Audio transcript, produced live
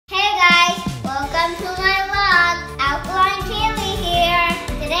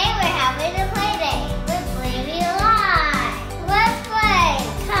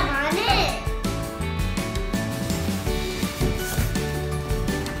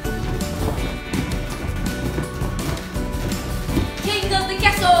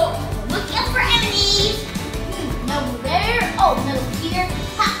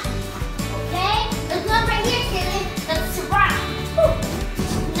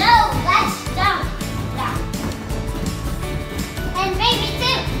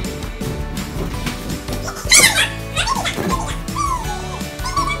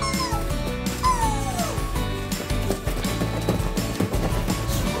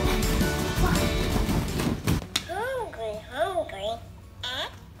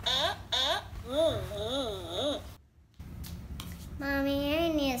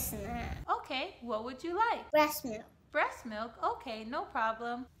would you like? Breast milk. Breast milk? Okay, no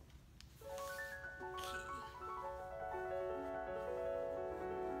problem.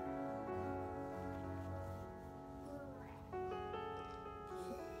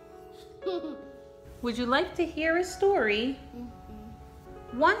 Would you like to hear a story?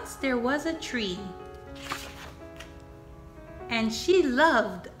 Once there was a tree, and she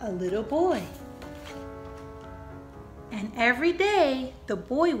loved a little boy. And every day the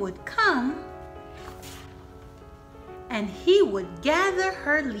boy would come and he would gather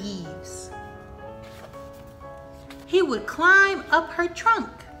her leaves. He would climb up her trunk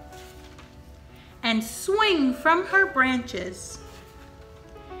and swing from her branches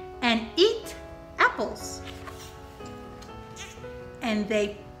and eat apples. And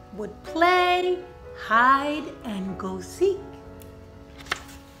they would play, hide, and go seek.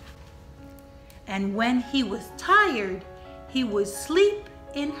 And when he was tired, he would sleep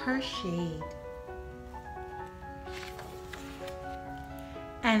in her shade.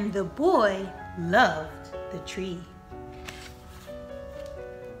 And the boy loved the tree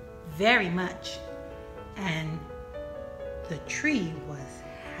very much, and the tree was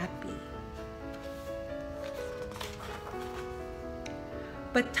happy.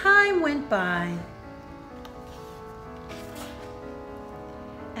 But time went by,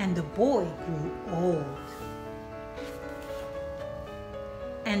 and the boy grew old.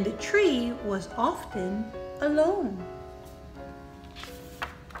 And the tree was often alone.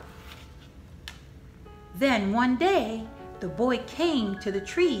 Then one day, the boy came to the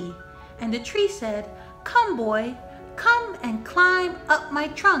tree, and the tree said, "Come, boy, come and climb up my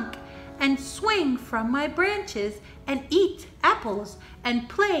trunk and swing from my branches and eat apples and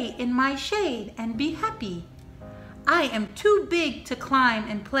play in my shade and be happy." "I am too big to climb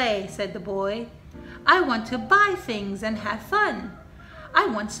and play," said the boy. "I want to buy things and have fun. I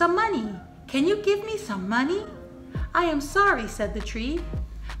want some money. Can you give me some money?" "I am sorry," said the tree,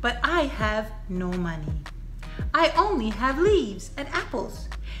 "but I have no money. I only have leaves and apples.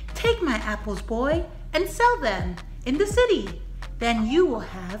 Take my apples, boy, and sell them in the city. Then you will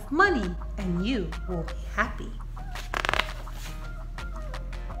have money and you will be happy."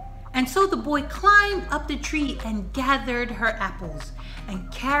 And so the boy climbed up the tree and gathered her apples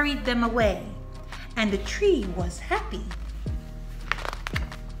and carried them away, and the tree was happy.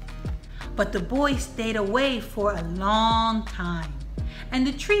 But the boy stayed away for a long time, and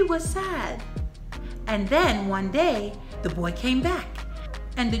the tree was sad. And then one day, the boy came back,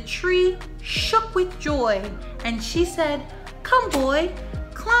 and the tree shook with joy, and she said, "Come, boy,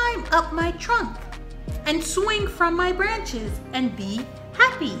 climb up my trunk and swing from my branches and be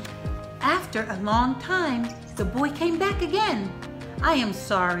happy." After a long time, the boy came back again. "I am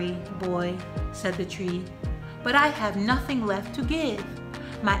sorry, boy," said the tree, "but I have nothing left to give.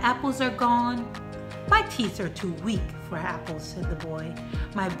 My apples are gone." "My teeth are too weak for apples," said the boy.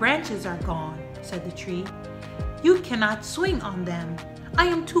 "My branches are gone," said the tree. "You cannot swing on them." "I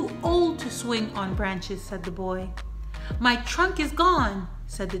am too old to swing on branches," said the boy. "My trunk is gone,"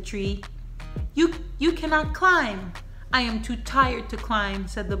 said the tree. You cannot climb." "I am too tired to climb,"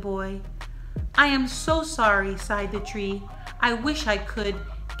 said the boy. "I am so sorry," sighed the tree. "I wish I could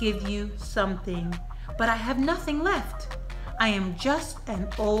give you something, but I have nothing left. I am just an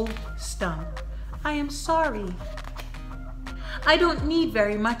old stump. I am sorry." "I don't need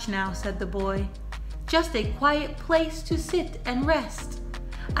very much now," said the boy. "Just a quiet place to sit and rest.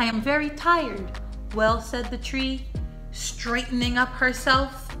 I am very tired." "Well," said the tree, straightening up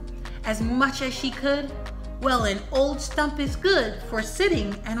herself as much as she could, "well, an old stump is good for sitting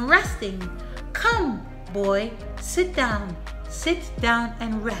and resting. Come, boy, sit down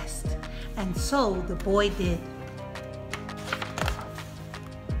and rest." And so the boy did.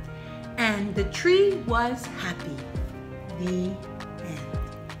 And the tree was happy. The end.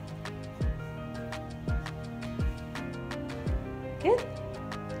 Good?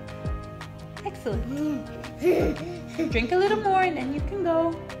 Excellent. Drink a little more and then you can go.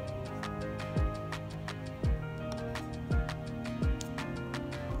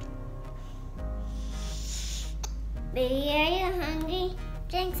 Baby, are you hungry?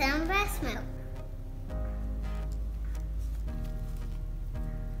 Drink some breast milk.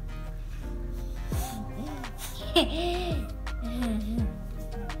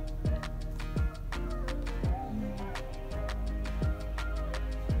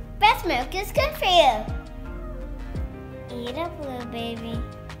 Breast milk is good for you. Eat up, little baby.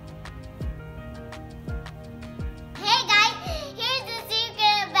 Hey guys, here's the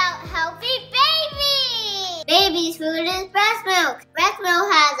secret about healthy babies. Baby's food is breast milk. Breast milk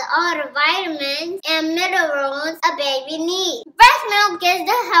has all the vitamins and minerals a baby needs. Breast milk is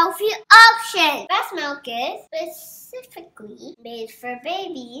the healthy option. Breast milk is specifically made for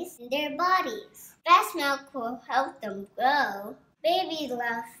babies and their bodies. Breast milk will help them grow. Babies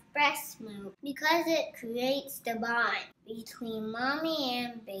love breast milk because it creates the bond between mommy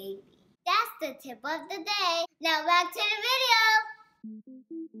and baby. That's the tip of the day. Now back to the video.